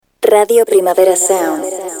Radio Primavera Sound,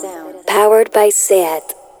 powered by SEAT.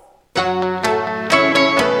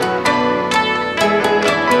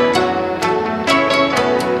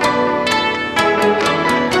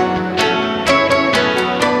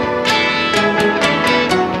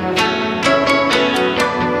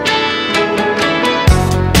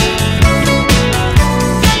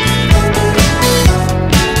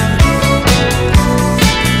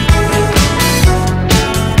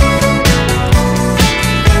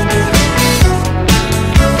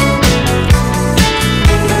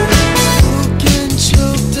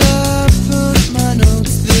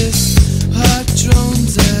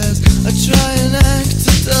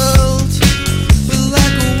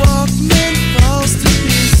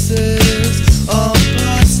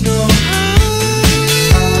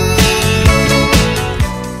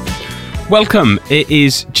 Welcome. It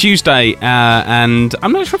is Tuesday, and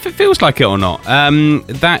I'm not sure if it feels like it or not.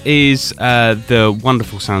 That is the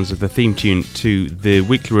wonderful sounds of the theme tune to the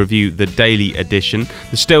weekly review, the daily edition.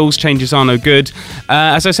 The stills, Changes Are No Good.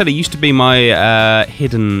 As I said, it used to be my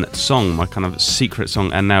hidden song, my kind of secret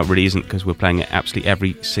song, and now it really isn't because we're playing it absolutely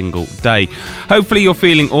every single day. Hopefully you're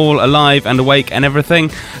feeling all alive and awake and everything.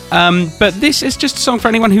 But this is just a song for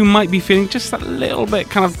anyone who might be feeling just a little bit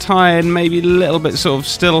kind of tired, maybe a little bit sort of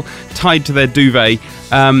still tied to their duvet.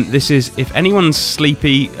 This is If Anyone's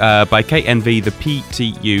Sleepy by KNV, the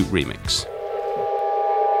PTU remix.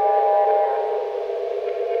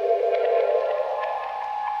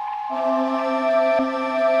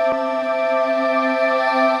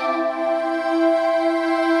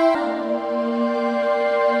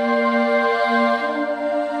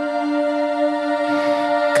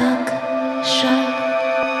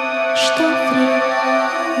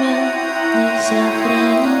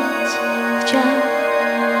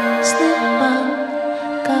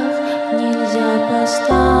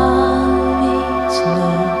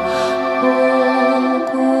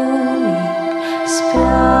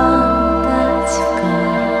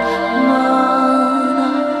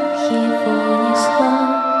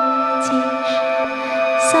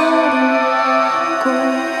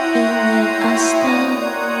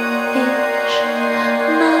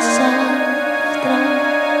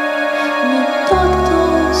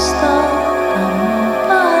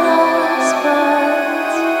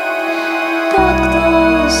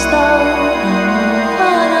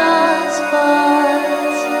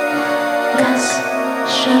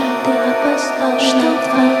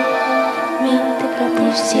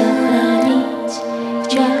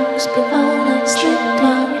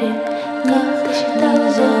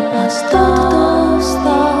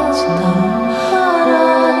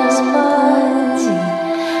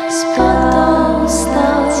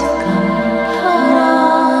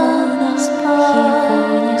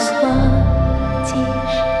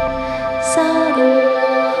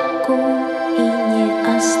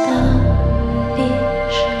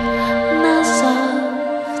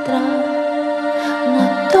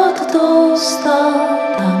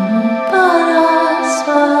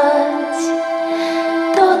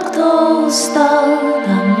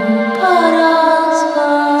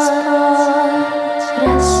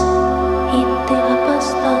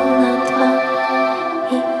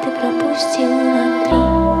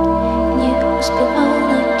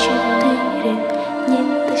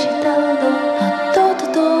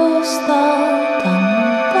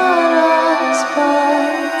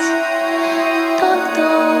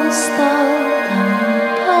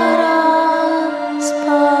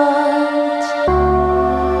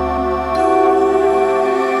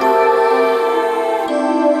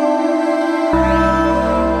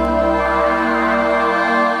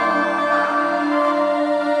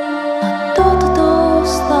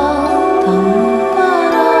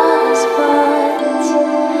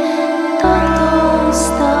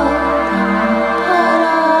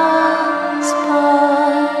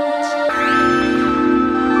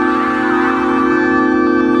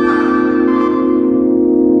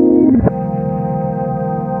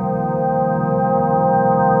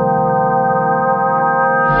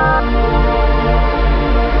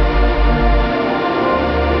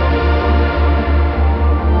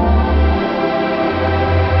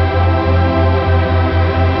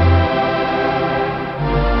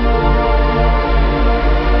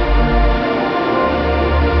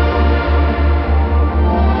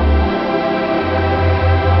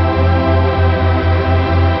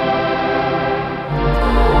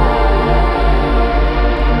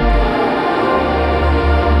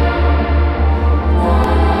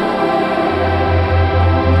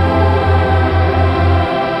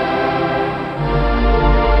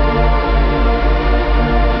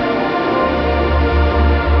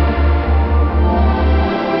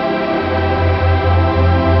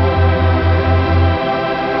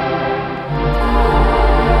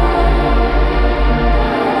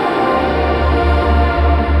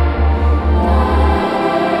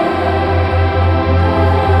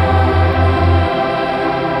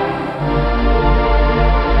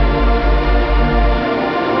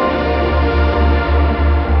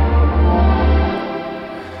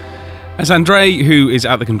 As Andre, who is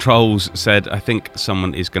at the controls, said, I think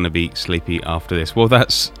someone is going to be sleepy after this. Well,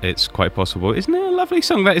 it's quite possible. Isn't it a lovely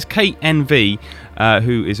song? That is KNV,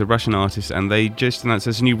 who is a Russian artist, and they just announced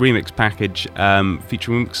there's a new remix package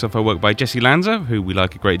featuring remix of her work by Jessie Lanza, who we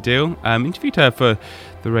like a great deal. Interviewed her for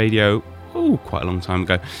the radio quite a long time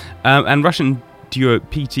ago. And Russian duo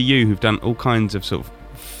PTU, who've done all kinds of sort of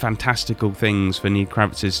fantastical things for Nina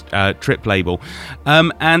Kravitz's Trip label,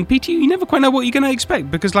 and PTU, you never quite know what you're going to expect,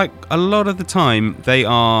 because like a lot of the time they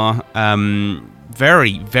are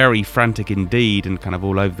very, very frantic indeed and kind of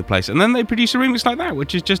all over the place, and then they produce a remix like that,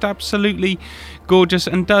 which is just absolutely gorgeous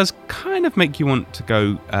and does kind of make you want to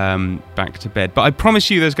go back to bed. But I promise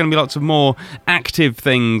you there's going to be lots of more active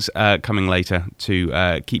things coming later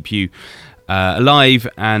to keep you alive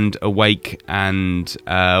and awake and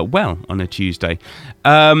well on a Tuesday.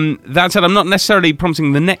 That said, I'm not necessarily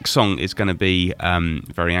promising the next song is going to be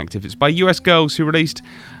very active. It's by US Girls, who released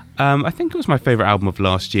I think it was my favourite album of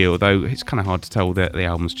last year, although it's kind of hard to tell that the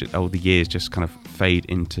albums the years just kind of fade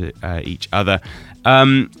into each other.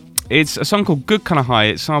 It's a song called Good Kinda High.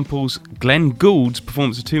 It samples Glenn Gould's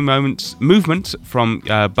performance of two movements from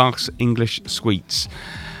Bach's English Suites,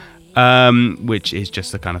 which is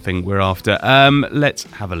just the kind of thing we're after. Let's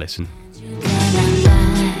have a listen.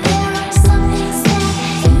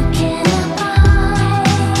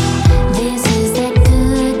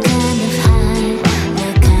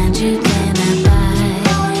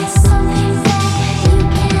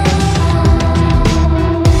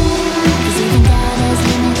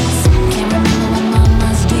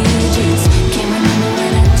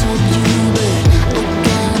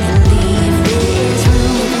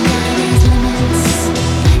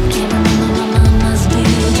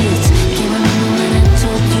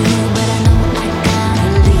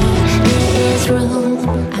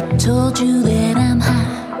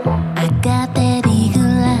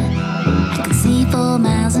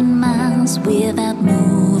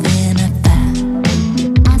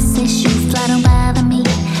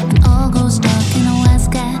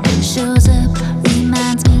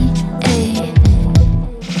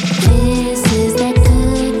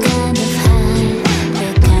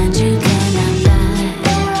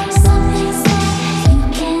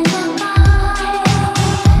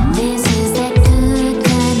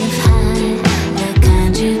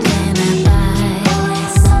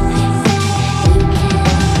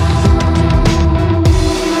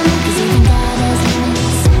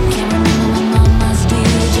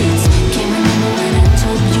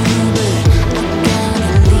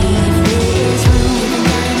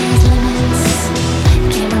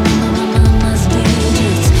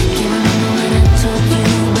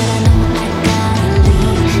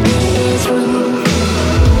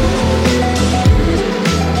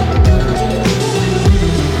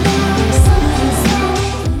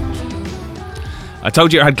 I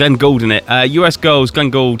told you it had Glenn Gould in it. US Girls,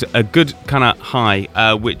 Glenn Gould, A Good Kinda High,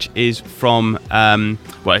 which is from,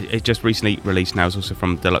 it just recently released now. It's also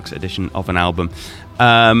from deluxe edition of an album.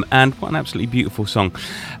 And what an absolutely beautiful song.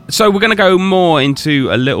 So we're going to go more into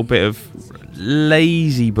a little bit of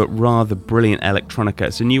lazy but rather brilliant electronica.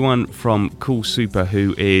 It's a new one from Cool Super,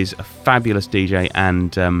 who is a fabulous DJ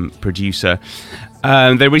and producer.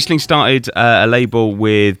 They recently started a label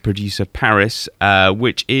with producer Paris,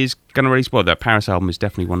 which is going to release, well, that Paris album is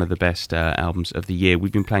definitely one of the best albums of the year.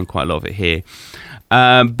 We've been playing quite a lot of it here.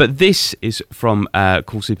 But this is from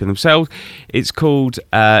Cool Super themselves. It's called,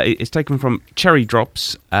 it's taken from Cherry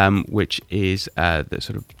Drops, which is the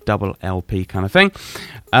sort of double LP kind of thing.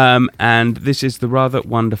 And this is the rather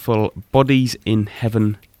wonderful Bodies in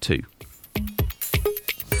Heaven 2.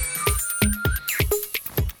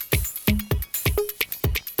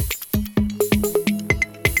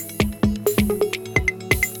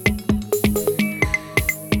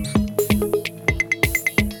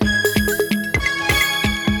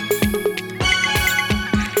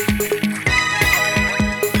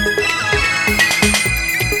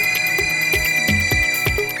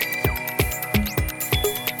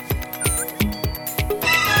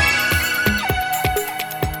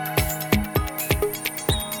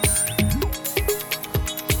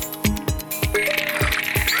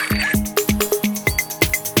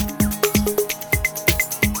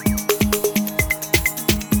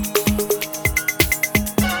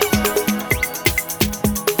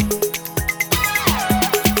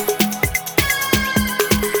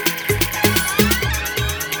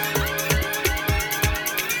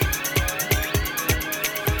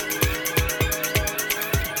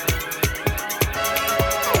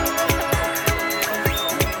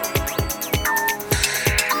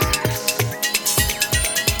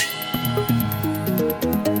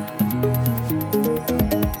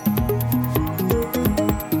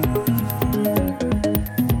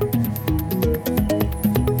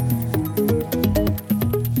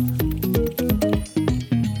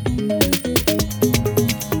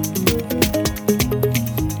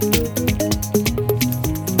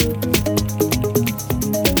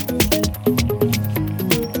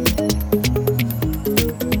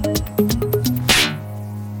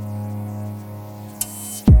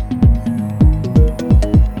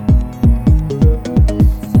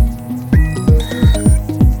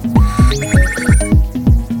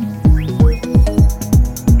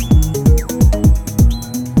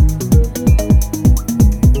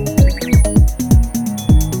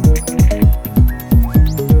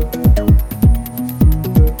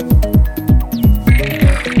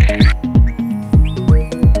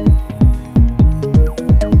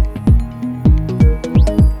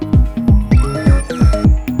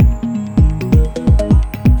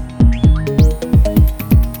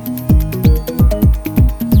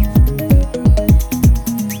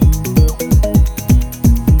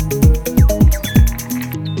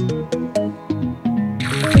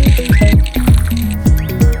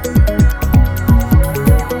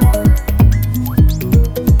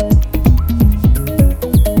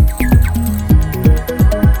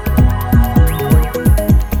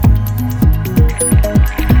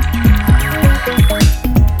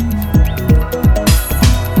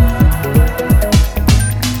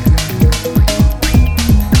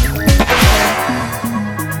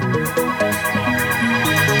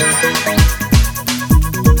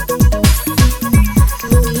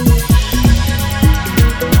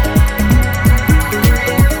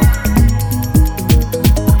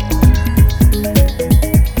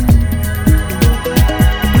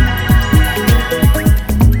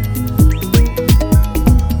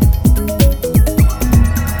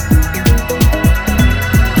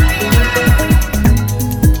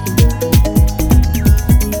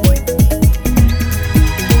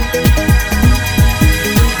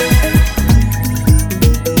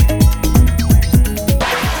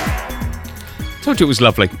 It was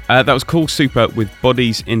lovely. That was Cool Super with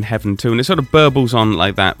Bodies in Heaven 2, and it sort of burbles on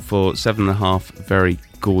like that for 7.5 very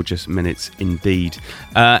gorgeous minutes indeed.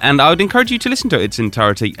 And I would encourage you to listen to it its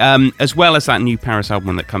entirety, as well as that new Paris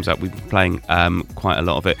album that comes out. We've been playing quite a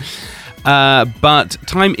lot of it. But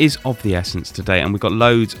time is of the essence today, and we've got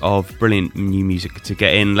loads of brilliant new music to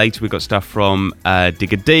get in. Later we've got stuff from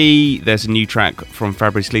Digga D. There's a new track from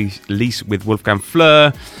Fabrice Lys with Wolfgang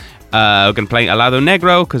Fleur. We're going to play Alado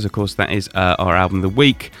Negro, because of course that is our album of the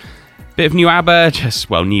week. Bit of new ABBA,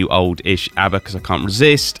 new old-ish ABBA, because I can't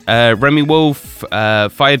resist. Remy Wolf,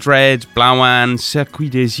 Fire Dread, Blauan,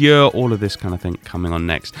 Circuit des Yeux, all of this kind of thing coming on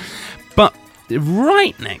next. But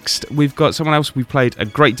right next, we've got someone else we played a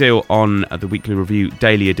great deal on the Weekly Review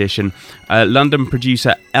Daily Edition. London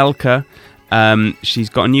producer Elka. She's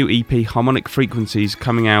got a new EP, Harmonic Frequencies,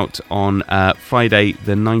 coming out on Friday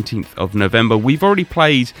the 19th of November. We've already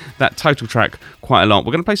played that title track quite a lot.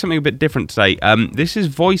 We're going to play something a bit different today. This is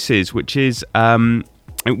Voices, which is...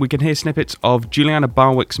 we can hear snippets of Juliana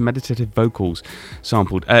Barwick's meditative vocals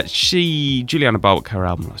sampled. Juliana Barwick, her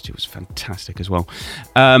album last year was fantastic as well.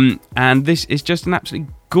 And this is just an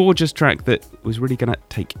absolutely gorgeous track that was really going to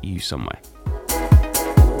take you somewhere.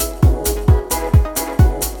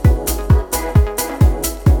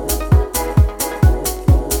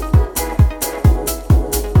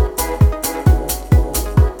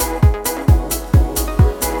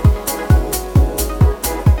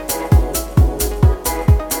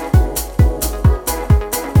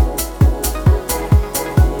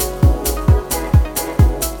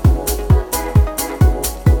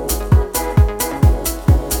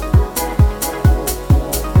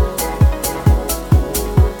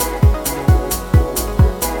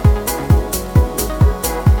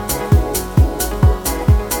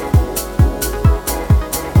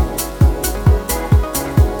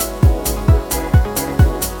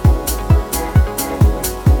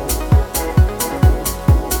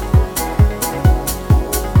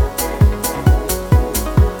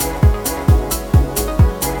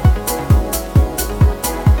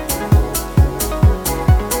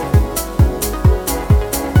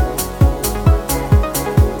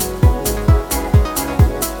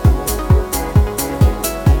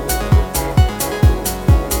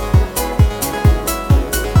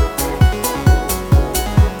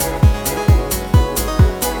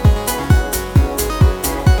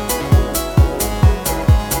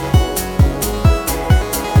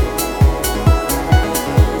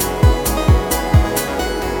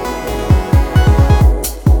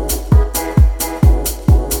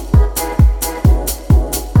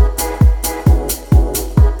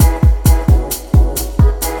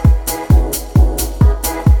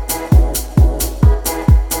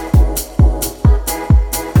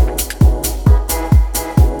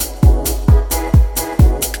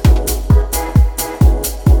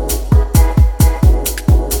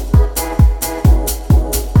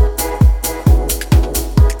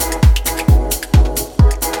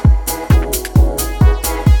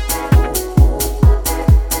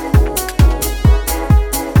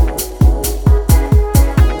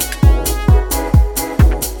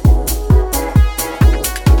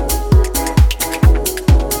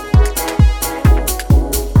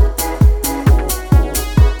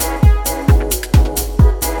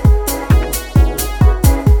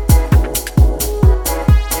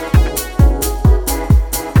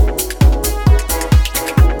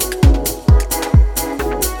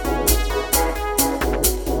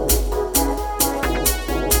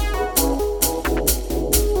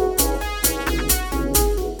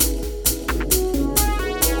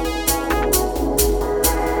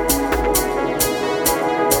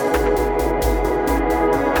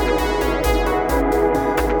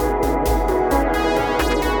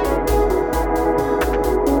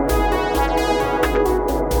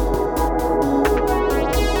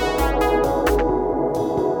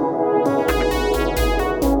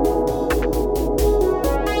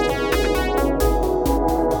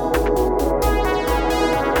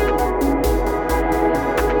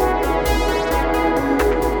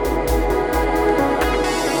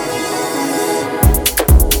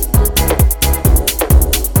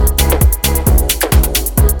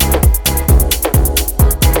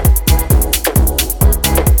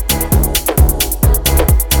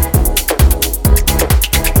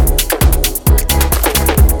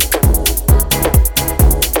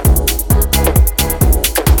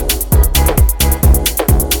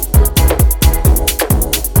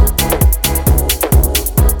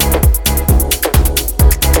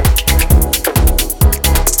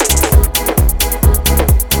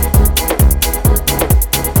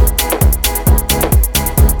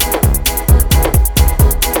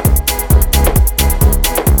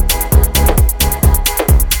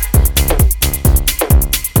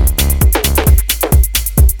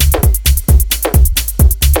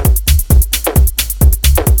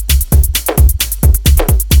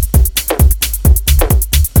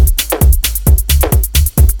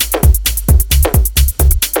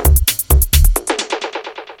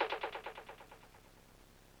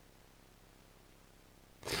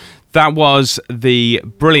 That was the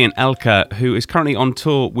brilliant Elka, who is currently on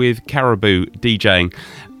tour with Caribou DJing.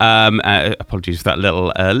 Apologies for that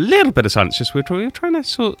little bit of silence. Just we're trying to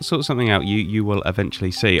sort something out. You will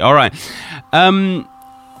eventually see. All right.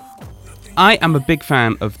 I am a big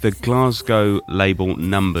fan of the Glasgow label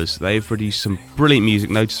Numbers. They've produced some brilliant music,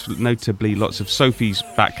 notably lots of Sophie's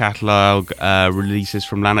back catalogue releases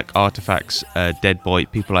from Lanark Artifacts, Dead Boy,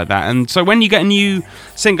 people like that. And so when you get a new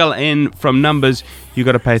single in from Numbers, you've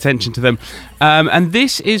got to pay attention to them. And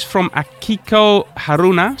this is from Akiko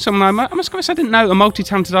Haruna, someone I must confess I didn't know, a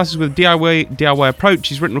multi-talented artist with a DIY approach.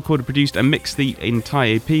 She's written, recorded, produced and mixed the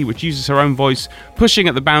entire EP, which uses her own voice, pushing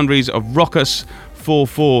at the boundaries of raucous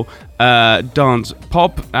 4/4 dance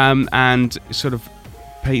pop, and sort of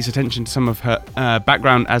pays attention to some of her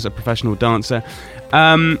background as a professional dancer.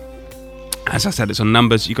 As I said, it's on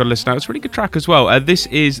Numbers. You've got to listen out. It's a really good track as well. This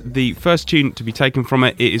is the first tune to be taken from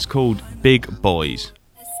it. It is called Big Boys.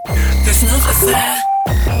 There's love affair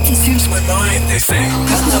consumes my mind. They say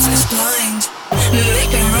that love is blind.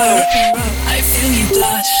 Make me run. I feel you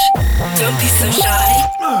blush. Don't be so shy.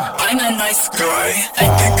 I'm a nice guy. I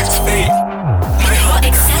think it's fate. My heart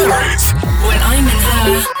accelerates when I'm in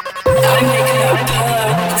her. I make her purr.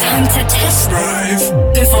 Time to test drive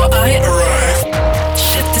before I arrive.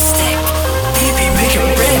 Shift the stick, baby, make it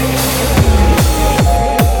ring.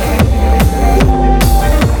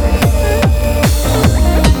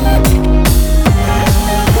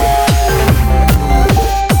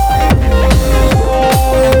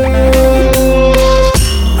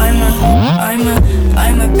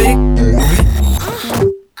 I'm a big boy.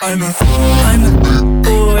 I'm a boy. I'm a big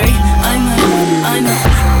boy.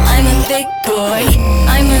 I'm a big boy.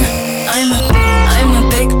 I'm a big boy. I'm a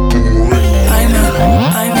big boy.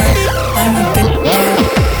 I'm a big boy. I'm a big boy.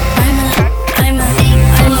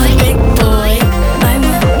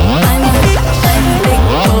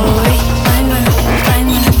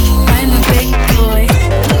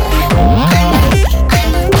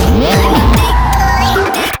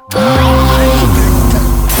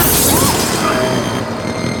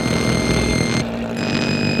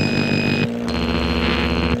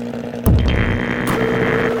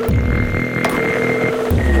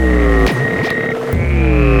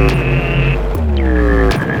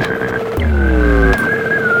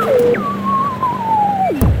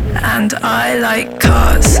 And I like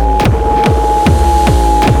cars.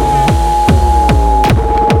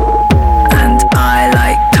 And I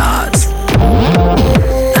like cars.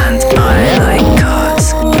 And I like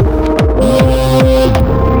cars.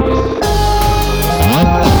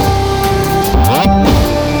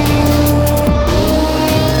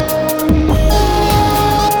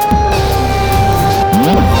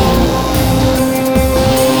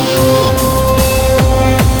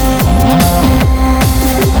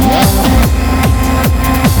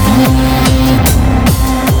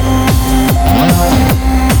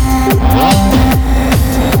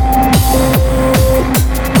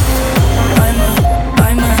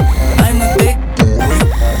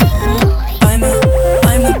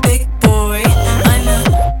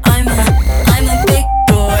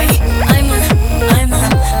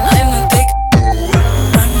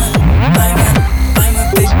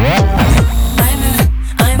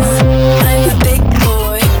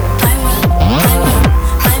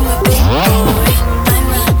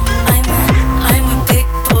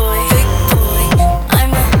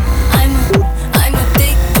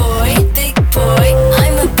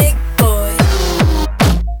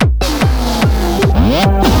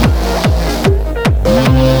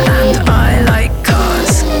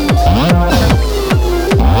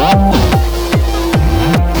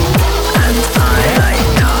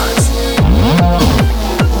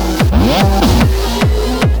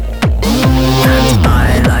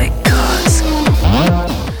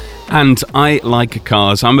 And I like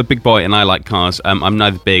cars. I'm a big boy and I like cars. I'm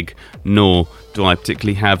neither big nor do I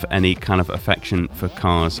particularly have any kind of affection for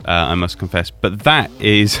cars, I must confess. But that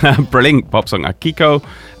is a brilliant pop song. Akiko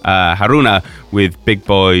Haruna with Big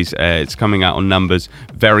Boys. It's coming out on Numbers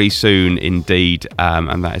very soon indeed.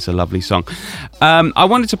 And that is a lovely song. I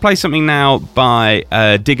wanted to play something now by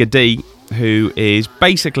Digger D, who is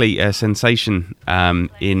basically a sensation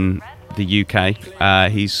in the UK.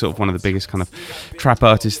 He's sort of one of the biggest kind of trap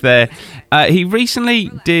artists there. He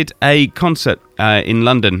recently did a concert in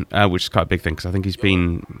London, which is quite a big thing because I think he's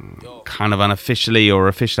been kind of unofficially or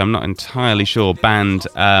officially, I'm not entirely sure, banned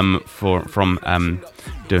from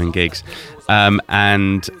doing gigs.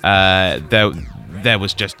 And there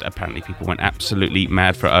was just, apparently people went absolutely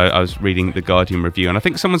mad for it. I was reading the Guardian review, and I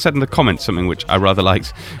think someone said in the comments something which I rather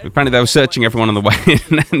liked. Apparently they were searching everyone on the way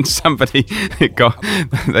in, and somebody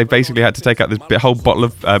they basically had to take out this whole bottle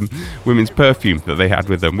of women's perfume that they had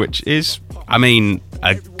with them, which is, I mean,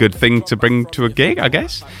 a good thing to bring to a gig, I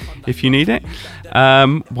guess, if you need it.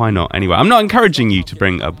 Why not? Anyway, I'm not encouraging you to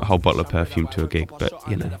bring a whole bottle of perfume to a gig, but,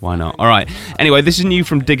 you know, why not? All right. Anyway, this is new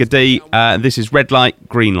from Digger D. This is Red Light,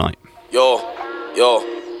 Green Light. Yo.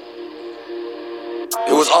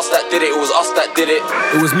 It was us that did it, it was us that did it.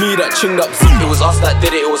 It was me that chinged up. It was us that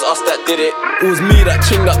did it, it was us that did it. It was me that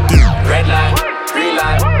chinged up. Red light, green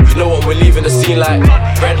light. You know what we're leaving the scene like.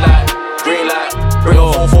 Red light, green light. Bring a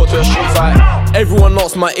 4-4 to a street fight. Everyone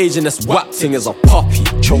knows my age and this whack thing is a puppy.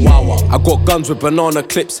 Chihuahua. I got guns with banana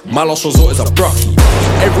clips. My last resort is a brucky.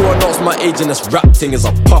 Everyone knows my age and this rap thing is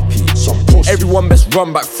a puppy. Everyone best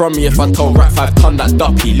run back from me if I tell rap 5 ton that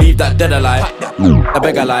duppy. Leave that dead alive. I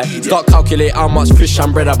beg a lie. Start calculate how much fish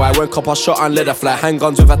and bread I buy. When copper shot and leather fly.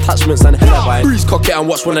 Handguns with attachments and head I buy. Breeze cock it and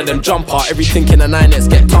watch one of them jump out. Everything in the 9X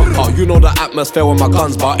get tump out. You know the atmosphere when my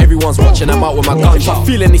guns bar. Everyone's watching them out with my guns. If I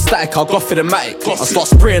feel any static, I'll go for the matic. I start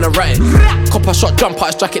spraying and writing. Copper shot, jump out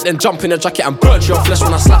his jacket, then jump in the jacket and burn your flesh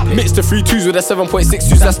when I slap it. Mix the 3-2s with the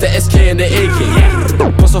 7.62s, that's the SK and the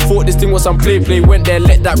AK. Plus I thought this thing was some play. Went there,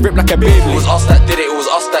 let that rip like a baby. It was us that did it, it was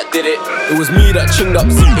us that did it. It was me that chinged up.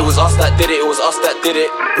 It was us that did it, it was us that did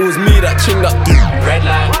it. It was me that chinged up. Red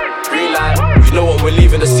light, green light. You know what we're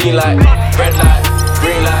leaving the scene like. Red light,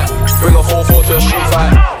 green light. Bring a 4-4 to a street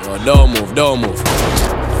fight. Yo, don't move.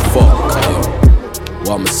 Fuck,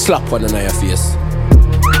 well, I'ma slap one in your face.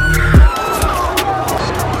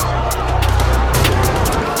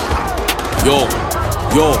 Yo,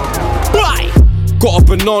 bye! Got a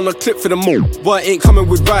banana clip for the mall, but it ain't coming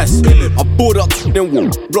with rice. I bought up then wall.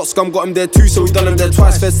 Block scum got him there too, so we done him there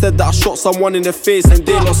twice. Fed said that I shot someone in the face and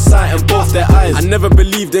they lost sight and both their eyes. I never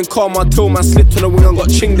believed in karma till man slipped on the wing and got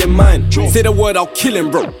chinged in mine. Say the word, I'll kill him,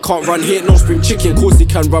 bro. Can't run here, no spring chicken. Course he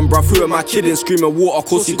can run, bro. Who am I kidding? Screaming water,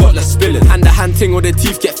 course he got less spilling. Hand to hand thing or the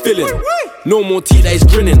teeth get filling. No more teeth that he's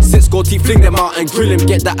grinning. 6 gold teeth, fling them out and grill him.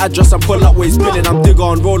 Get that address and pull up where he's billing. I'm digger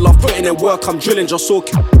on roll off, putting in work, I'm drilling. Just so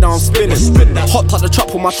now I'm spinning. Hot at the trap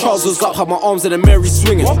with my trousers up, had my arms in the Mary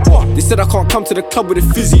swinging. They said I can't come to the club with a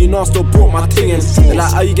fizzy, you know I still brought my thing in. They're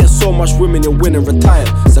like, how you get so much women, you're winning, retired.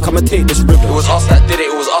 So come and take this ribbon. It was us that did it,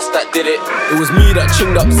 it was us that did it. It was me that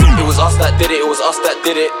chinged up. It was us that did it, it was us that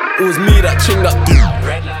did it. It was me that chinged up.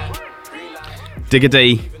 Red light, green light. Digger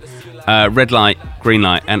D, Red Light, Green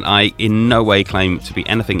Light, and I in no way claim to be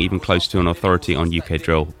anything even close to an authority on UK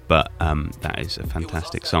drill, but that is a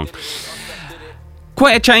fantastic song.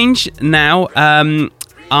 Quite a change now.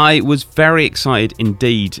 I was very excited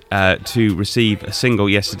indeed to receive a single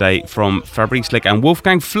yesterday from Fabrice Lick and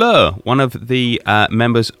Wolfgang Flür, one of the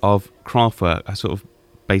members of Kraftwerk, a sort of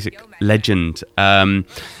basic legend.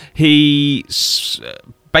 He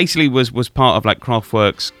basically was part of like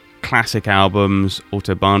Kraftwerk's classic albums,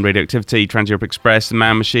 Autobahn, Radioactivity, Trans-Europe Express, The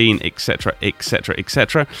Man Machine, etc., etc.,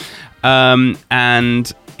 etc.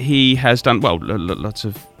 And he has done, well, lots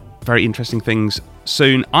of very interesting things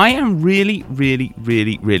soon. I am really, really,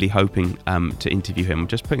 really, really hoping to interview him. I'm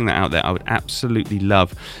just putting that out there. I would absolutely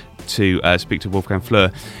love to speak to Wolfgang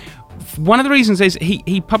Flür. One of the reasons is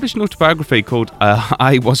he published an autobiography called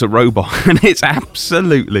I Was a Robot, and it's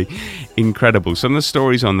absolutely incredible. Some of the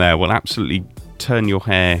stories on there will absolutely turn your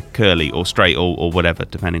hair curly or straight or whatever,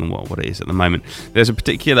 depending on what it is at the moment. There's a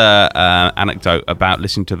particular anecdote about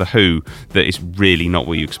listening to The Who that is really not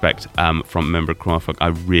what you expect from a member of Kraftwerk. I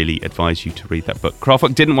really advise you to read that book.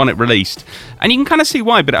 Kraftwerk didn't want it released, and you can kind of see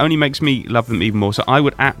why, but it only makes me love them even more. So I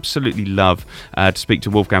would absolutely love to speak to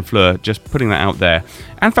Wolfgang Flür, just putting that out there,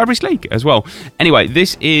 and Fabrice Lick as well. Anyway,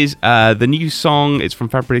 this is the new song. It's from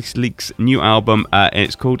Fabrice Lick's new album, and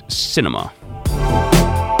it's called Cinema.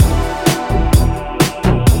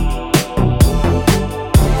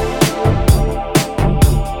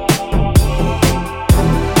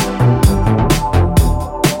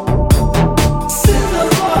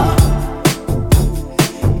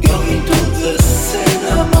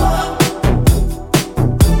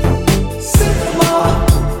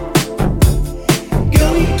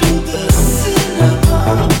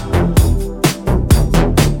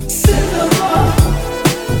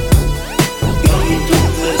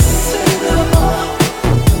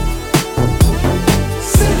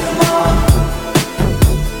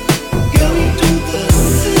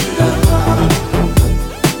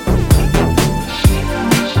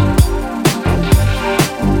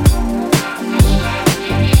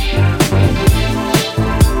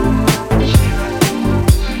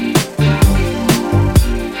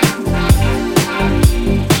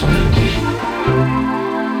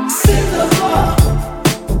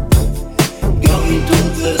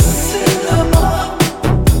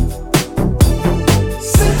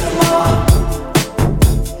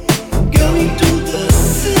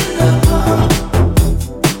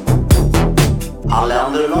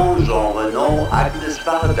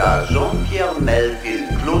 Moda, Jean-Pierre Melville,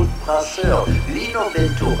 Claude Brasseur, Lino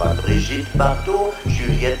Ventura, Brigitte Bardot,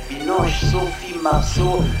 Juliette Binoche, Sophie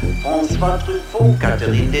Marceau, François Truffaut,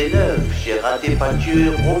 Catherine Deneuve, Gérard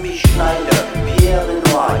Depardieu, Romy Schneider, Pierre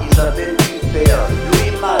Renoir, Isabelle Huppert,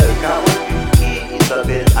 Louis Malle, Carole Bouquet,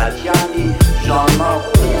 Isabelle Adjani, Jean Marron,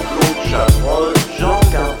 Claude Chabrol, Jean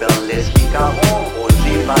Garbin, Leslie Caron,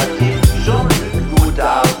 Roger Vadim, Jean-Luc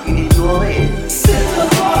Godard, Philippe Doré.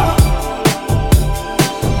 Cinema,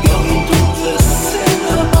 going to the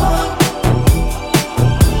cinema.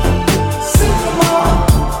 Cinema,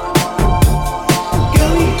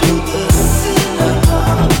 going to the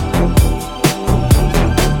cinema.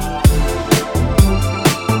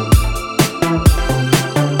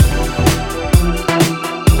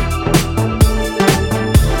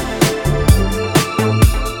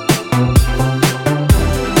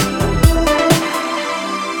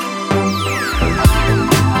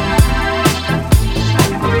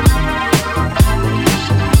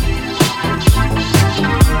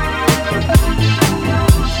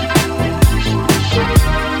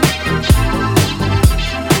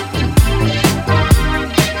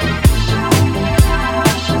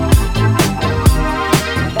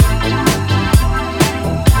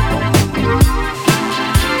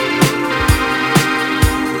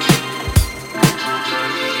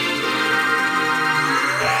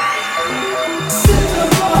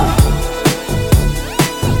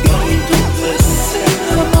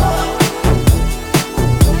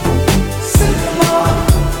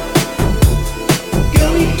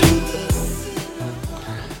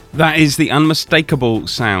 That is the unmistakable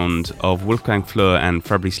sound of Wolfgang Flür and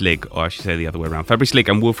Fabrice Lig, or I should say the other way around. Fabrice Lig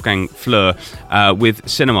and Wolfgang Flür with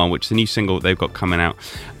Cinema, which is the new single they've got coming out.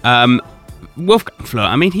 Wolfgang Flür,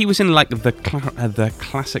 I mean, he was in like the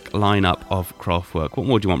classic lineup of Kraftwerk. What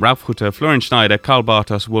more do you want? Ralf Hutter, Florian Schneider, Karl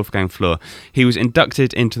Bartos, Wolfgang Flür. He was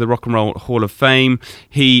inducted into the Rock and Roll Hall of Fame.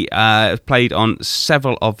 He played on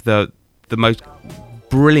several of the most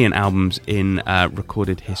brilliant albums in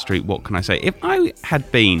recorded history. What can I say? If I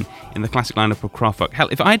had been in the classic lineup of Kraftwerk, hell,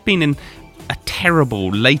 if I had been in a terrible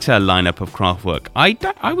later lineup of Kraftwerk,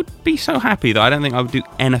 I would be so happy that I don't think I would do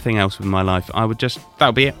anything else with my life. That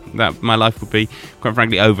would be it. That my life would be, quite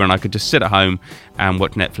frankly, over, and I could just sit at home and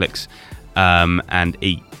watch Netflix and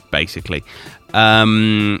eat, basically.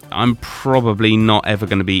 I'm probably not ever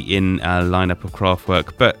going to be in a lineup of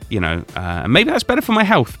Kraftwerk, but maybe that's better for my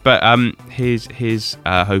health. But here's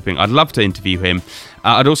hoping. I'd love to interview him.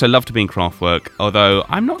 I'd also love to be in Kraftwerk, although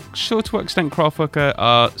I'm not sure to what extent Kraftwerk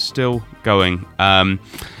are still going. And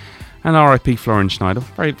R.I.P. Florian Schneider.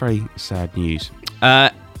 Very, very sad news.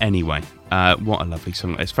 Anyway. What a lovely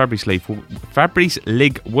song. It's Fabrice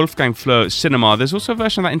Lig, Wolfgang Flür, Cinema. There's also a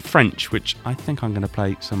version of that in French, which I think I'm going to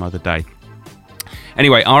play some other day.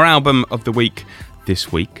 Anyway, our album of the week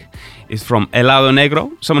this week is from Helado Negro,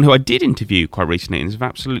 someone who I did interview quite recently and is an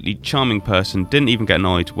absolutely charming person. Didn't even get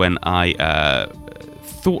annoyed when I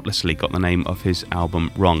thoughtlessly got the name of his album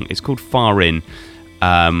wrong. It's called Far In,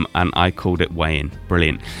 and I called it Way In.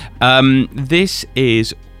 Brilliant. This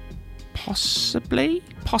is possibly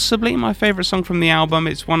my favourite song from the album.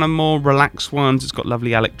 It's one of the more relaxed ones. It's got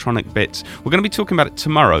lovely electronic bits. We're going to be talking about it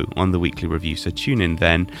tomorrow on the weekly review, so tune in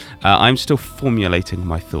then. I'm still formulating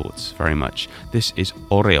my thoughts very much. This is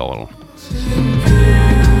Aureole.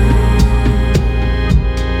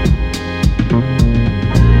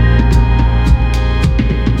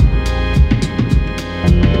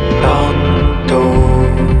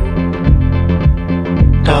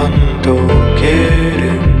 Tanto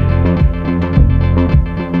quieren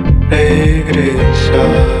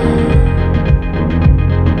regresar.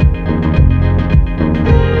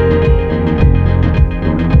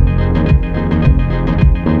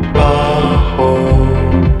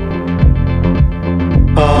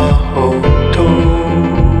 Bajo tu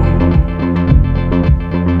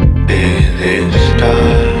pedestal.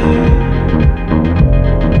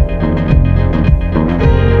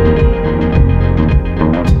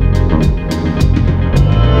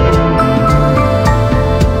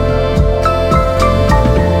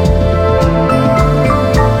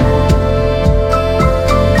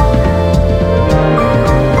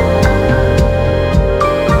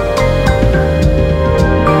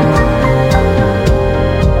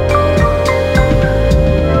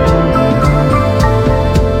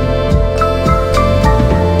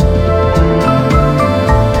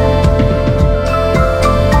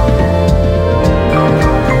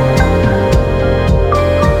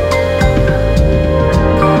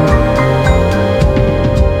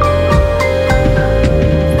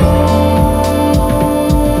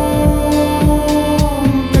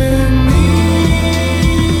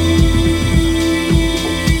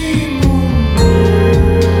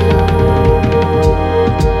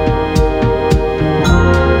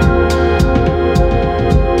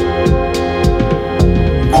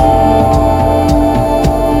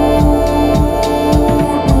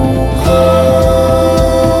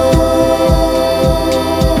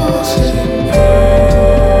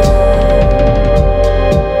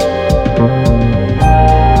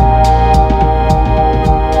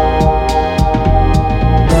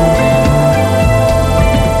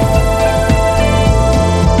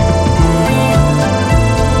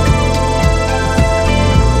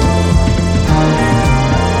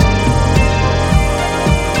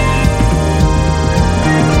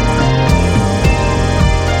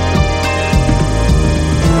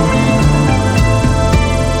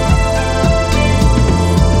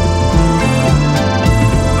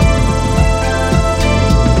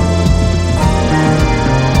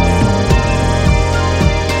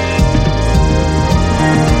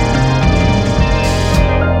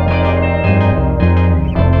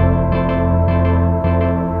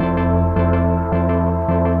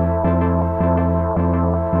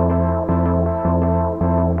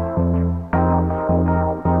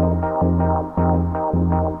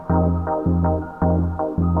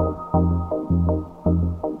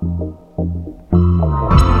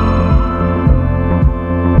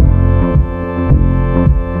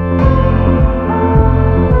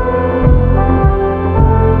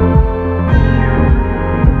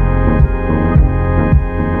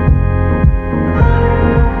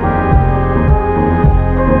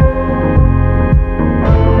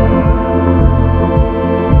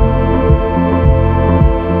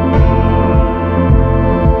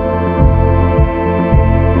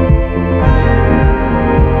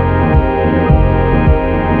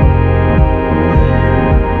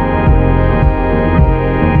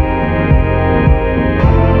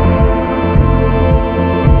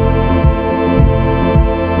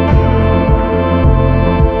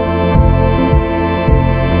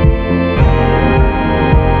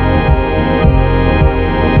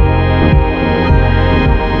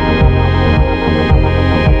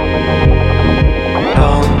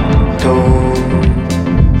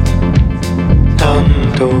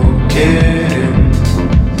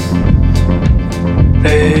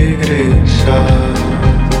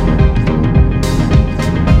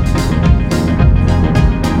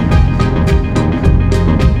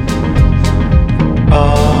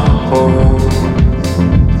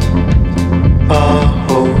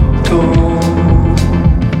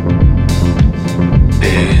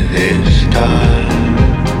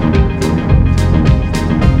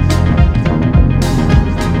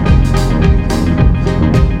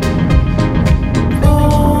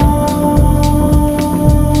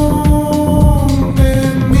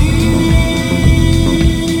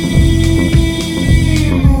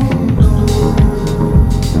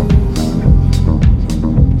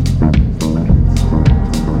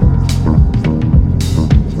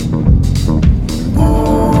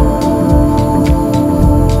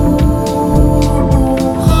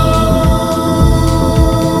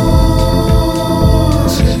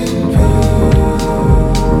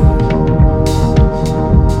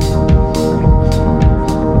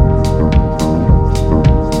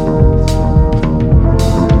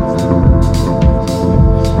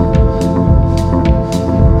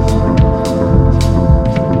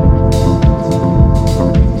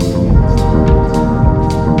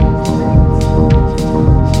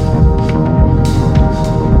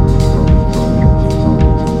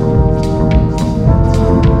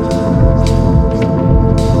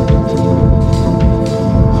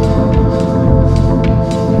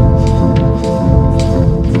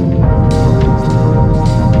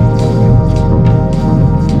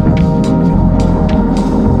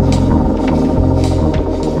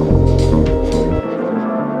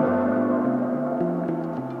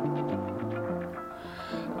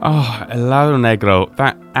 Oh, Helado Negro,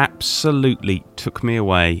 that absolutely took me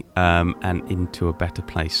away and into a better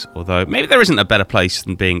place. Although maybe there isn't a better place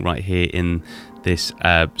than being right here in this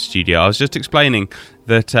studio. I was just explaining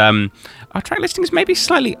that our track listing is maybe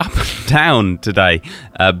slightly up and down today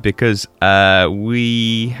because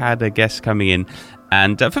we had a guest coming in.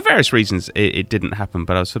 And for various reasons, it didn't happen,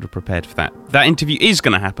 but I was sort of prepared for that. That interview is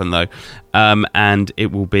going to happen, though, and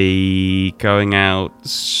it will be going out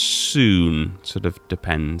soon. Sort of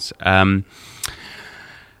depends. ABBA.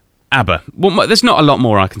 Well, there's not a lot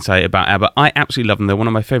more I can say about ABBA. I absolutely love them. They're one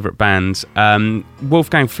of my favourite bands.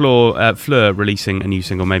 Wolfgang Flür releasing a new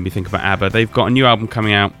single made me think about ABBA. They've got a new album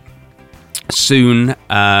coming out soon,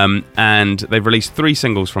 and they've released 3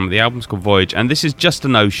 singles from it. The album's called Voyage, and this is Just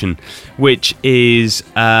an Ocean, which is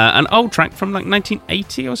an old track from like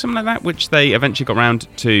 1980 or something like that, which they eventually got round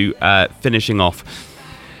to finishing off.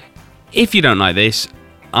 If you don't like this,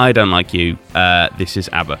 I don't like you. This is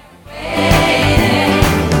ABBA.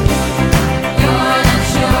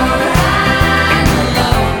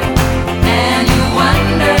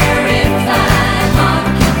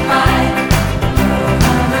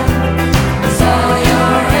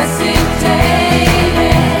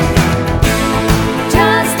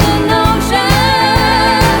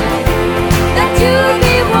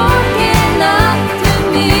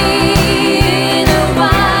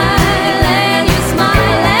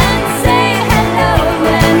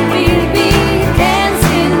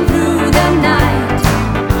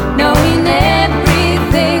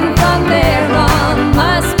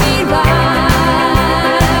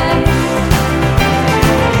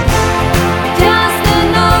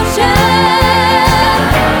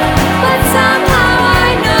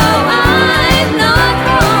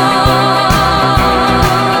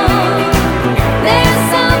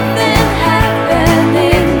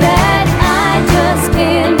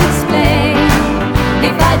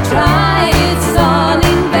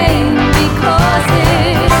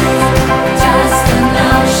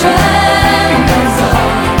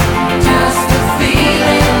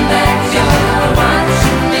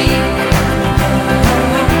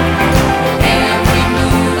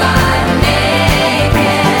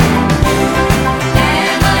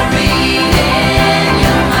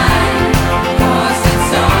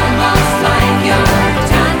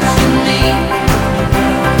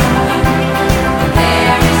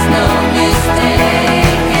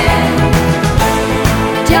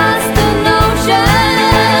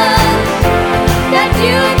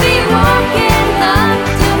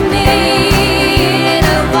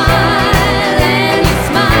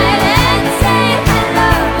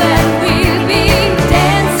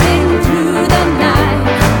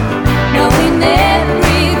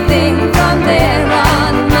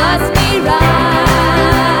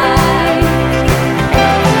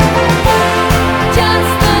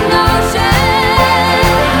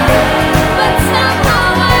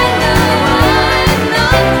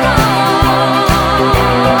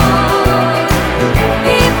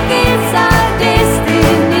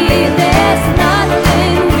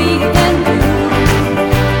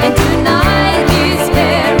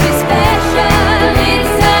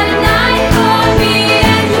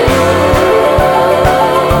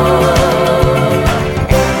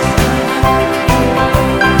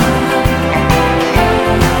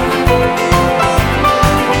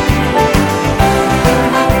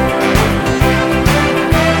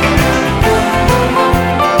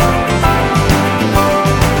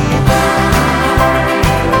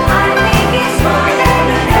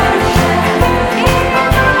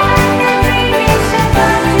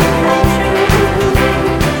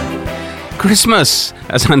 Christmas,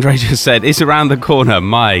 as Andre just said, is around the corner.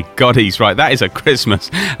 My God, he's right. That is a Christmas,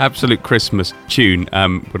 absolute Christmas tune.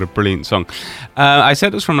 What a brilliant song. I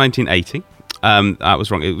said it was from 1980. I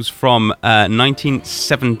was wrong. It was from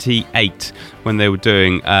 1978 when they were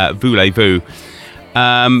doing Voulez-Vous.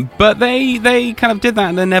 But they kind of did that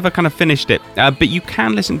and they never kind of finished it. But you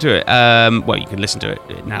can listen to it. Well, you can listen to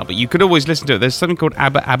it now, but you could always listen to it. There's something called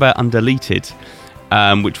ABBA Undeleted,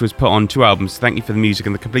 which was put on 2 albums, Thank You for the Music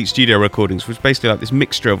and the Complete Studio Recordings, which is basically like this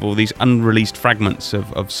mixture of all these unreleased fragments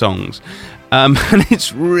of songs. And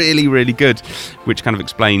it's really, really good, which kind of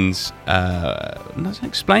explains, doesn't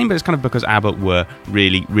explain, but it's kind of because ABBA were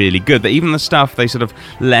really, really good. That even the stuff they sort of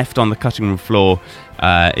left on the cutting room floor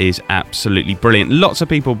is absolutely brilliant. Lots of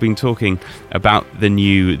people have been talking about the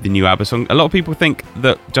new ABBA song. A lot of people think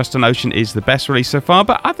that Just an Ocean is the best release so far,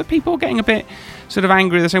 but other people are getting a bit sort of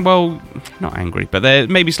angry. They're saying, well, not angry, but they're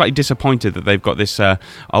maybe slightly disappointed that they've got this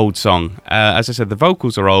old song. As I said, the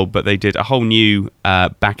vocals are old, but they did a whole new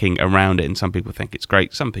backing around it, and some people think it's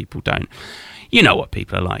great, some people don't. You know what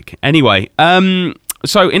people are like. Anyway,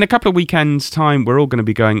 So in a couple of weekends' time, we're all going to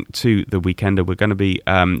be going to the Weekender. We're going to be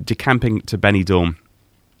decamping to Benidorm.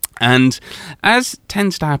 And as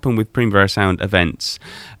tends to happen with Primavera Sound events,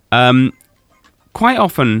 quite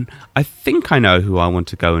often I think I know who I want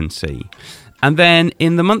to go and see. And then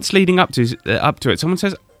in the months leading up to it, someone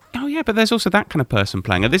says, oh yeah, but there's also that kind of person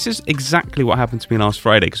playing. And this is exactly what happened to me last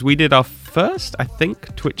Friday, because we did our first, I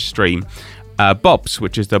think, Twitch stream, BOPS,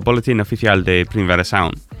 which is the Boletín Oficial de Primavera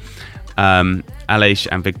Sound. Aleix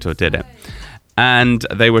and Victor did it. And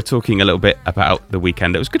they were talking a little bit about the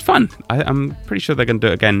weekend. It was good fun. I'm pretty sure they're going to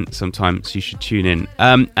do it again sometime, so you should tune in.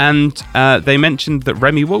 And they mentioned that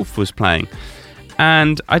Remy Wolf was playing.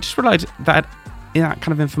 And I just realised that that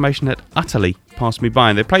kind of information had utterly passed me by.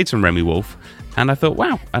 And they played some Remy Wolf. And I thought,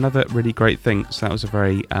 wow, another really great thing. So that was a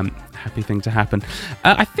very happy thing to happen.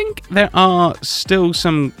 I think there are still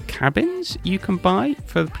some cabins you can buy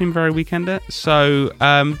for the Primavera Weekender. So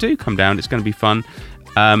do come down. It's going to be fun.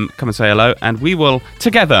 Come and say hello. And we will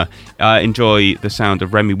together enjoy the sound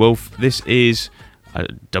of Remy Wolf. This is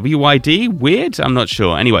WYD? Weird? I'm not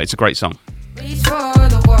sure. Anyway, it's a great song. Reach for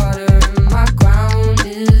the water, my ground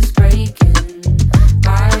is breaking.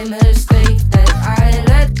 My mistake that I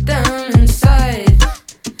let them inside.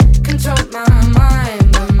 Control my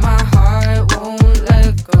mind, but my heart won't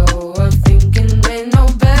let go of thinking they know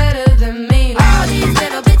better than me. All these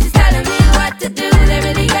little bitches telling me what to do, they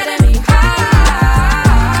really getting me high.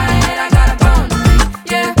 I got a bone to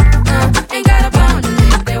pick, yeah, ain't got a bone to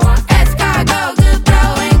pick. They want escargot, good bro,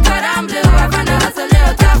 ain't cut, I'm blue. I find out it's a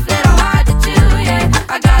little tough, little hard to chew, yeah.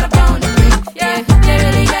 I got a bone to pick, yeah, they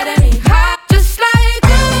really getting me high. Just like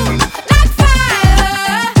you, like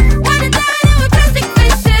fire. Wanna die with plastic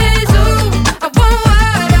fishes, ooh. I want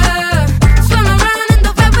water, swim around in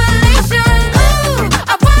the revelation, ooh.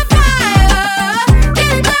 I want fire,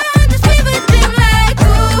 getting down this fever dream like,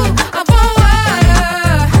 ooh. I want water,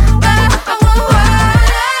 I want water.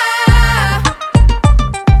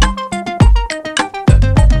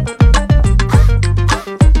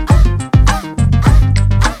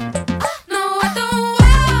 No, I don't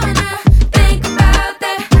wanna think about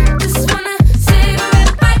that. Just wanna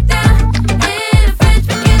cigarette right down in a French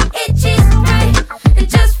forget itchy spray and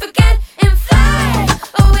just forget and fly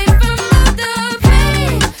away from all the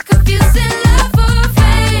pain. Confusing love for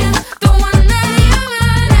fame. Don't wanna hear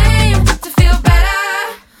my name to feel better.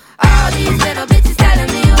 All these little bitches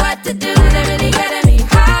telling me what to do. They really getting me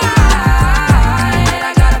high.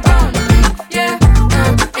 I got a bone to pick, yeah,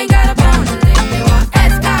 ain't got a bone to lick. They want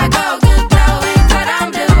escargot, good bro, ain't cut, I'm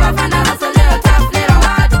blue. I find out it's a little tough, little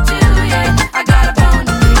hard to chew, yeah. I got a bone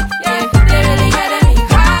to pick, yeah, they really getting me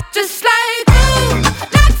high. Just like you,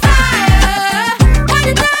 like fire.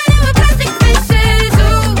 Wanna die with plastic fishes,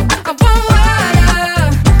 ooh. I want water,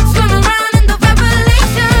 swim around in the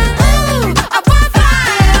revelation, ooh. I want fire,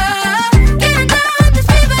 getting down this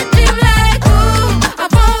fever dream like, ooh. I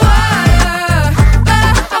want water,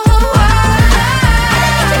 I want water. I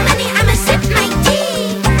don't need your money, I'ma sip my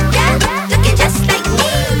tea, yeah, looking just like me.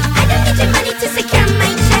 I don't need your money to secure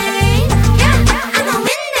my chain, yeah, I'ma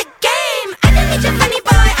win the game. I don't need your funny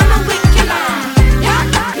boy, I'm a wick killer, yeah,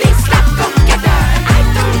 me slap go getter. I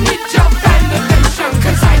don't need your validation,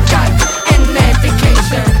 cause I got and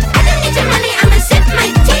medication. I don't need your money, I'ma sip my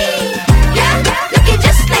tea, yeah, looking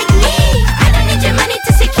just like me. I don't need your money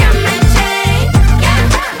to secure my chain, yeah,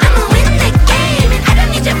 I'ma win the game. And I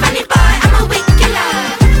don't need your funny boy, I'm a wick killer,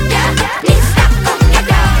 yeah, me slap go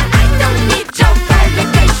getter. I don't need your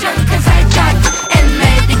validation, cause I got and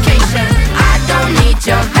medication. I don't need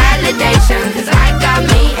your validation, cause I got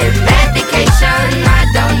me and medication. I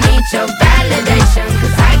don't need your validation,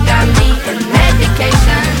 cause I got me and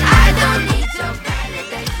medication. I don't need your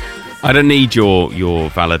validation. I don't need your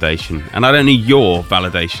validation, and I don't need your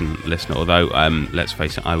validation, listener, although, let's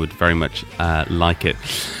face it, I would very much like it.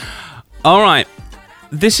 All right.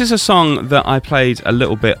 This is a song that I played a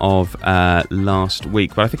little bit of last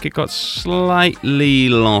week, but I think it got slightly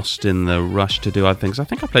lost in the rush to do other things. I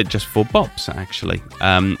think I played just 4 bops, actually,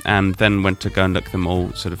 and then went to go and look at them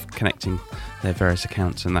all, sort of connecting their various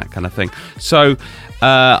accounts and that kind of thing. So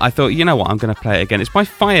I thought, you know what, I'm going to play it again. It's by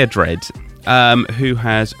Fire Dread, who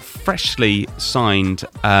has freshly signed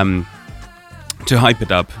to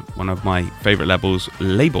Hyperdub, one of my favourite labels,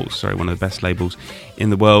 one of the best labels in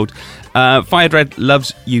the world. Fire Dread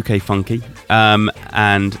loves UK funky,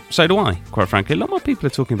 and so do I, quite frankly. A lot more people are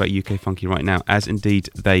talking about UK funky right now, as indeed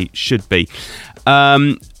they should be.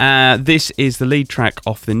 This is the lead track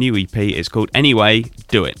off the new EP. It's called Anyway,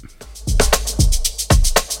 Do It.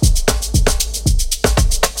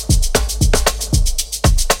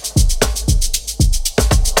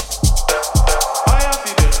 I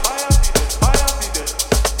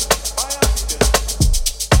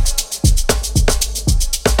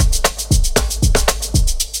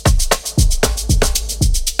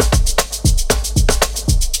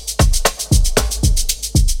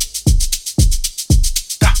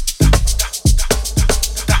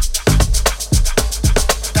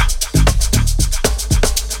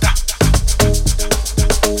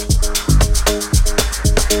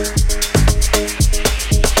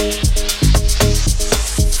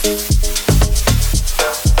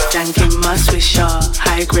my swisher.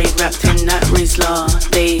 High grade wrapped in that Rizla.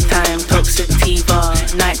 Daytime toxic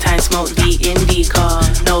Tiva. Nighttime smoke the indica.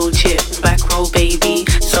 No chip, back roll baby.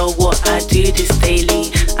 So what I do this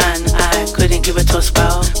daily. And I couldn't give a toss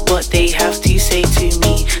about what they have to say to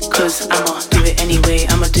me. Cause I'ma do it anyway.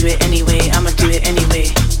 I'ma do it anyway. I'ma do it anyway.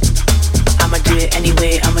 I'ma do it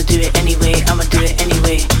anyway. I'ma do it anyway. I'ma do it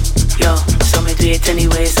anyway. Yo, so me do it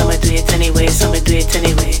anyway. So me do it anyway. So me do it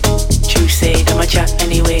anyway. True say, them a chat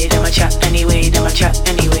anyway. Them a chat anyway. Them a chat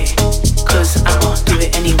anyway. Cause I'ma do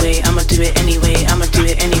it anyway. I'ma do it anyway. I'ma do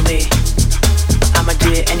it anyway. I'ma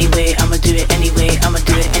do it anyway. I'ma do it anyway. I'ma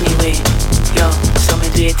do it anyway. Yo, so me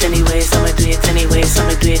do it anyway. So me do it anyway. So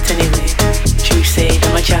me do it anyway. True say,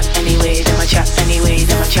 them a chat anyway. Them a chat anyway.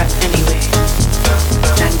 Them a chat anyway.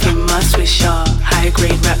 Tanking my swisher. High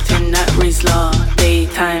grade wrapped in that Rizla.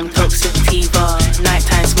 Daytime toxic Tiva.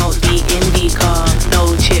 Nighttime smoke the indica.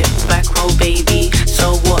 No chip, back roll baby.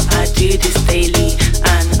 So what I do this daily.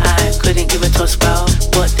 And I couldn't give a toss about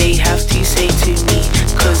what they have to say to me.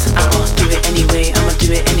 Cause I'ma do it anyway. I'ma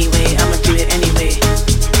do it anyway. I'ma do it anyway.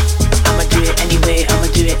 I'ma do it anyway. I'ma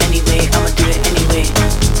do it anyway. I'ma do it anyway.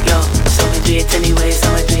 Yo, so me do it anyway.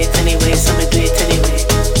 So me do it anyway. So me do it anyway.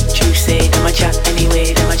 True say, them a chat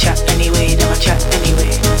anyway. Them a chat anyway. Them a chat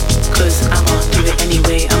anyway. Cause I'ma do it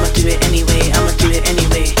anyway. I'ma do it anyway. I'ma do it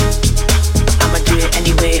anyway. I'ma do it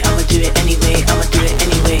anyway. I'ma do it anyway. I'ma do it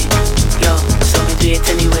anyway. Yo, so me do it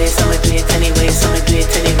anyway. So me do it anyway. So me do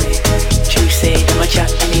it anyway. True say, them a chat anyway. Them a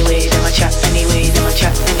chat anyway. Them a chat anyway.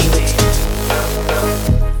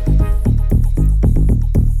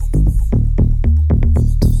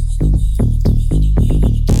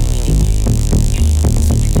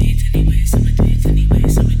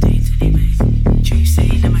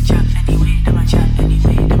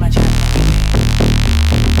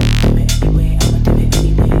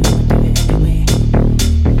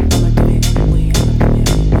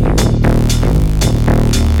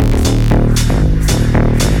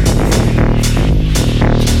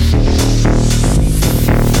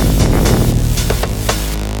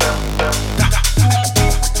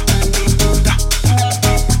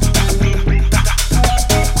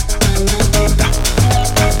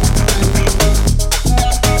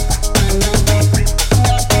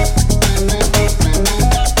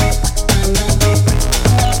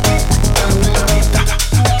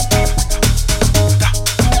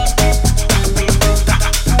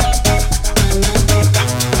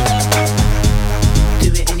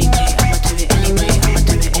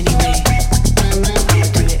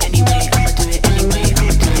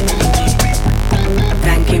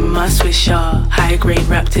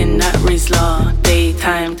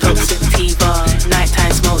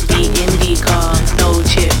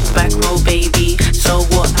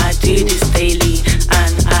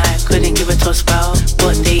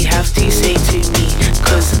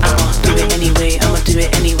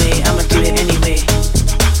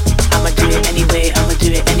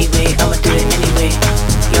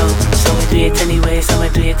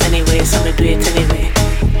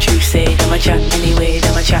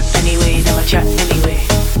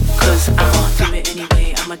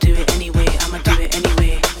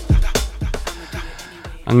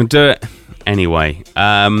 I'm gonna do it anyway.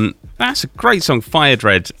 That's a great song, Fire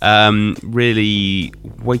Dread. Really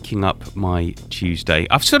waking up my Tuesday.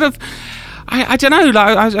 I've sort of, I don't know.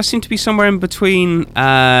 Like I seem to be somewhere in between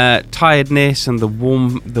tiredness and the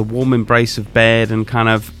warm embrace of bed, and kind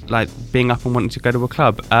of like being up and wanting to go to a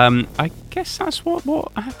club. I guess that's what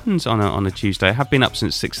happens on a Tuesday. I have been up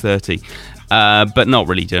since 6:30, but not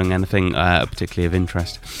really doing anything particularly of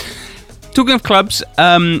interest. Talking of clubs,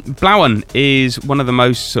 Blauen is one of the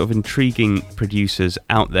most sort of intriguing producers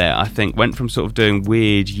out there, I think. Went from sort of doing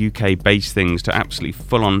weird UK-based things to absolutely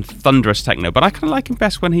full-on thunderous techno. But I kind of like him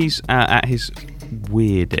best when he's at his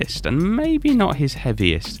weirdest and maybe not his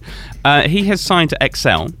heaviest. He has signed to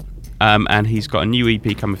XL, and he's got a new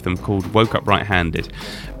EP coming with them called Woke Up Right-Handed.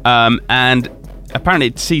 And apparently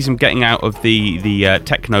it sees him getting out of the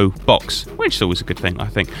techno box, which is always a good thing, I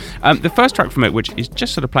think. The first track from it, which is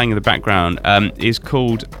just sort of playing in the background, is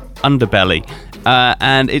called Underbelly.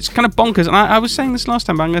 And it's kind of bonkers. And I was saying this last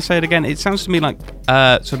time, but I'm going to say it again. It sounds to me like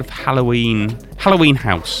sort of Halloween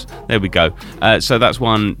house. There we go. So that's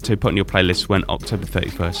one to put on your playlist when October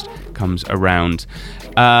 31st comes around.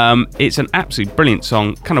 It's an absolutely brilliant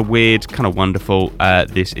song, kind of weird, kind of wonderful.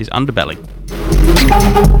 This is Underbelly.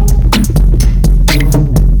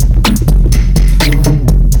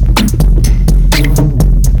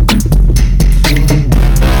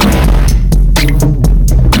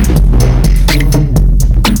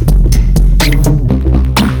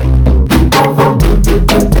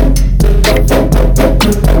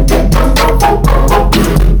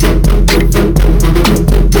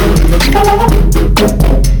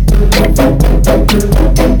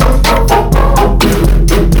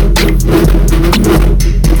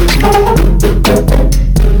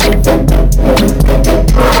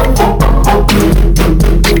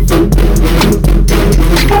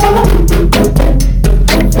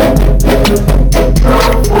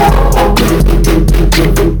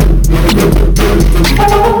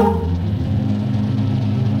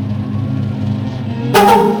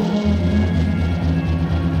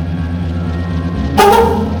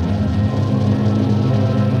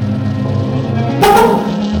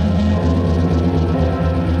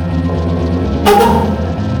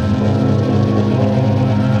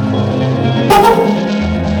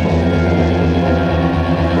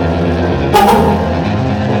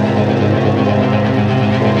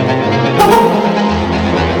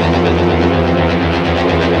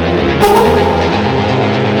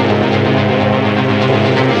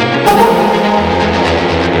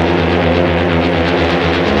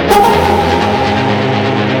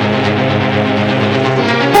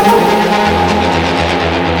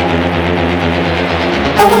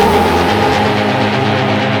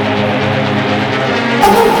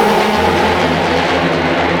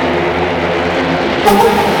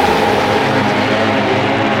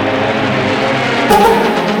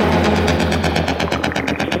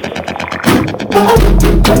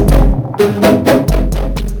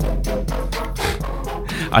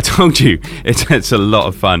 I told you, it's a lot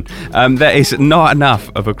of fun. There is not enough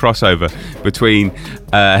of a crossover between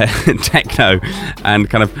techno and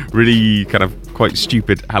kind of really kind of quite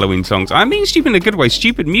stupid Halloween songs. I mean stupid in a good way.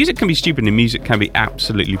 Stupid music can be stupid and music can be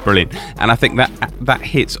absolutely brilliant. And I think that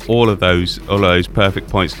hits all of those perfect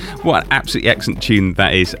points. What an absolutely excellent tune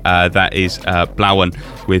that is. That is Blauen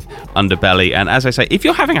with Underbelly. And as I say, if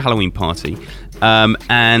you're having a Halloween party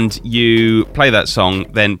and you play that song,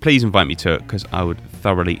 then please invite me to it because I would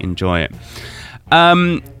thoroughly enjoy it.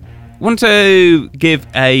 Want to give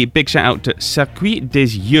a big shout out to Circuit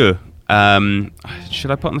des Yeux. Should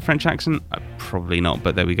I put on the French accent? Probably not,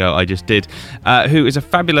 but there we go. I just did. Who is a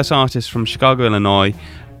fabulous artist from Chicago, Illinois.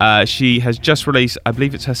 She has just released, I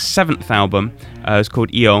believe it's her 7th album. It's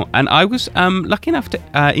called Eon, and I was lucky enough to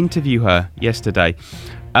interview her yesterday.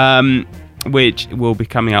 Which will be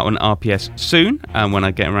coming out on RPS soon. When I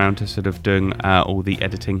get around to sort of doing all the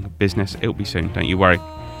editing business, it'll be soon, don't you worry.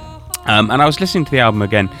 And I was listening to the album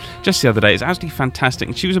again just the other day. It's absolutely fantastic.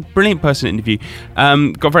 And she was a brilliant person to interview.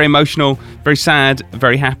 Got very emotional, very sad,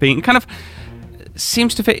 very happy, and kind of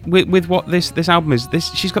seems to fit with what this album is.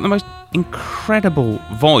 She's got the most incredible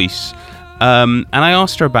voice. And I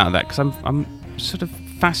asked her about that because I'm sort of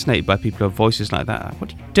fascinated by people who have voices like that. What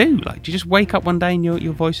do you do? Like, do you just wake up one day and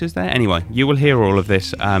your voice is there? Anyway, you will hear all of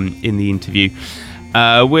this in the interview,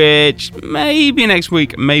 which maybe next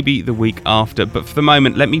week, maybe the week after. But for the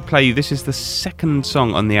moment, let me play you. This is the 2nd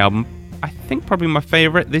song on the album. I think probably my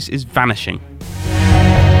favourite. This is Vanishing.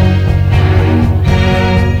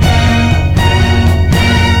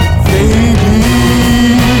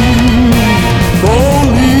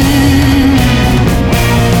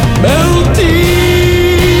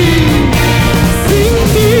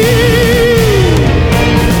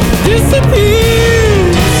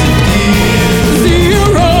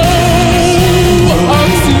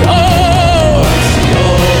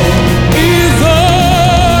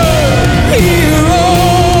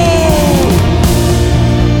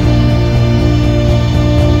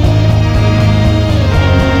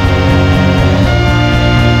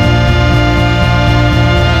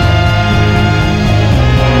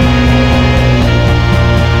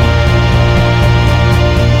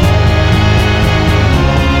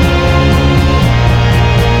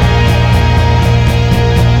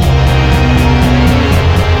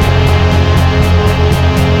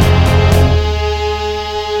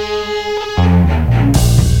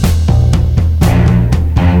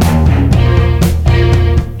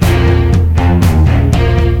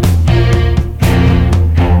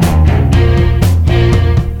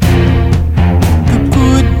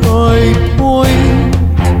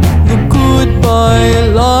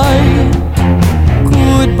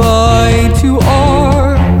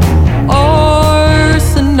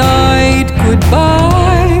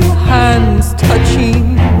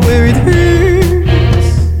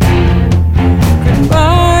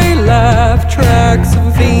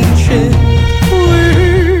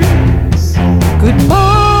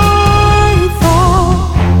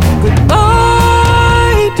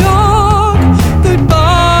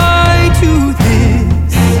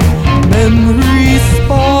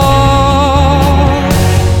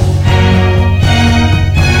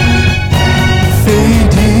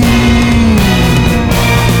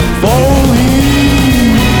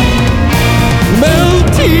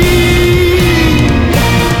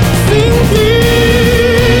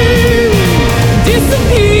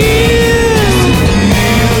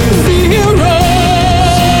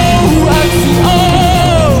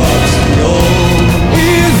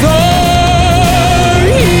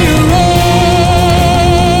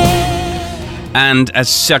 And as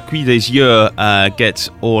Circuit des Yeux gets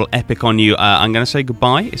all epic on you, I'm going to say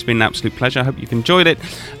goodbye. It's been an absolute pleasure. I hope you've enjoyed it.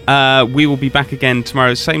 We will be back again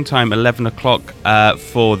tomorrow, same time, 11 o'clock,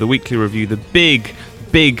 for the weekly review, the big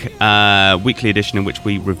weekly edition in which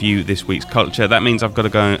we review this week's culture. That means I've got to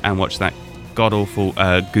go and watch that god-awful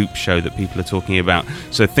Goop show that people are talking about.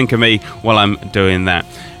 So think of me while I'm doing that.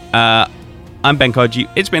 I'm Ben Kodji.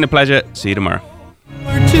 It's been a pleasure. See you tomorrow.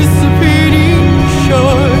 Participating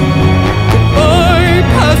shore.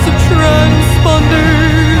 Passive transponder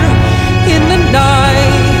in the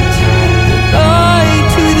night. Goodbye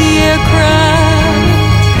to the aircraft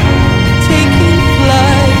taking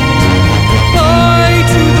flight. Goodbye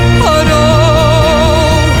to the puddle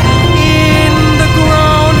in the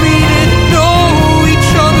ground. We didn't know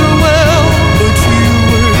each other well, but you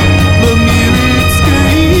were the mirrored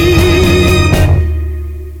screen.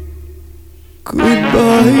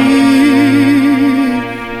 Goodbye.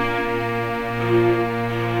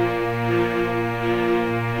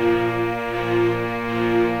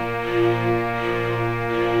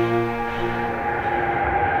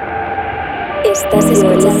 Estás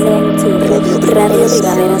escuchando Radio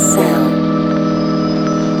Primavera Sound.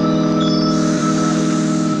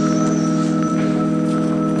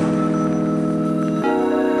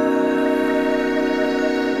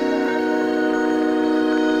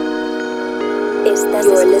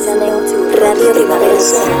 You're listening to Radio Primavera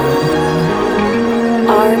Sound.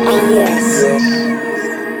 RPS.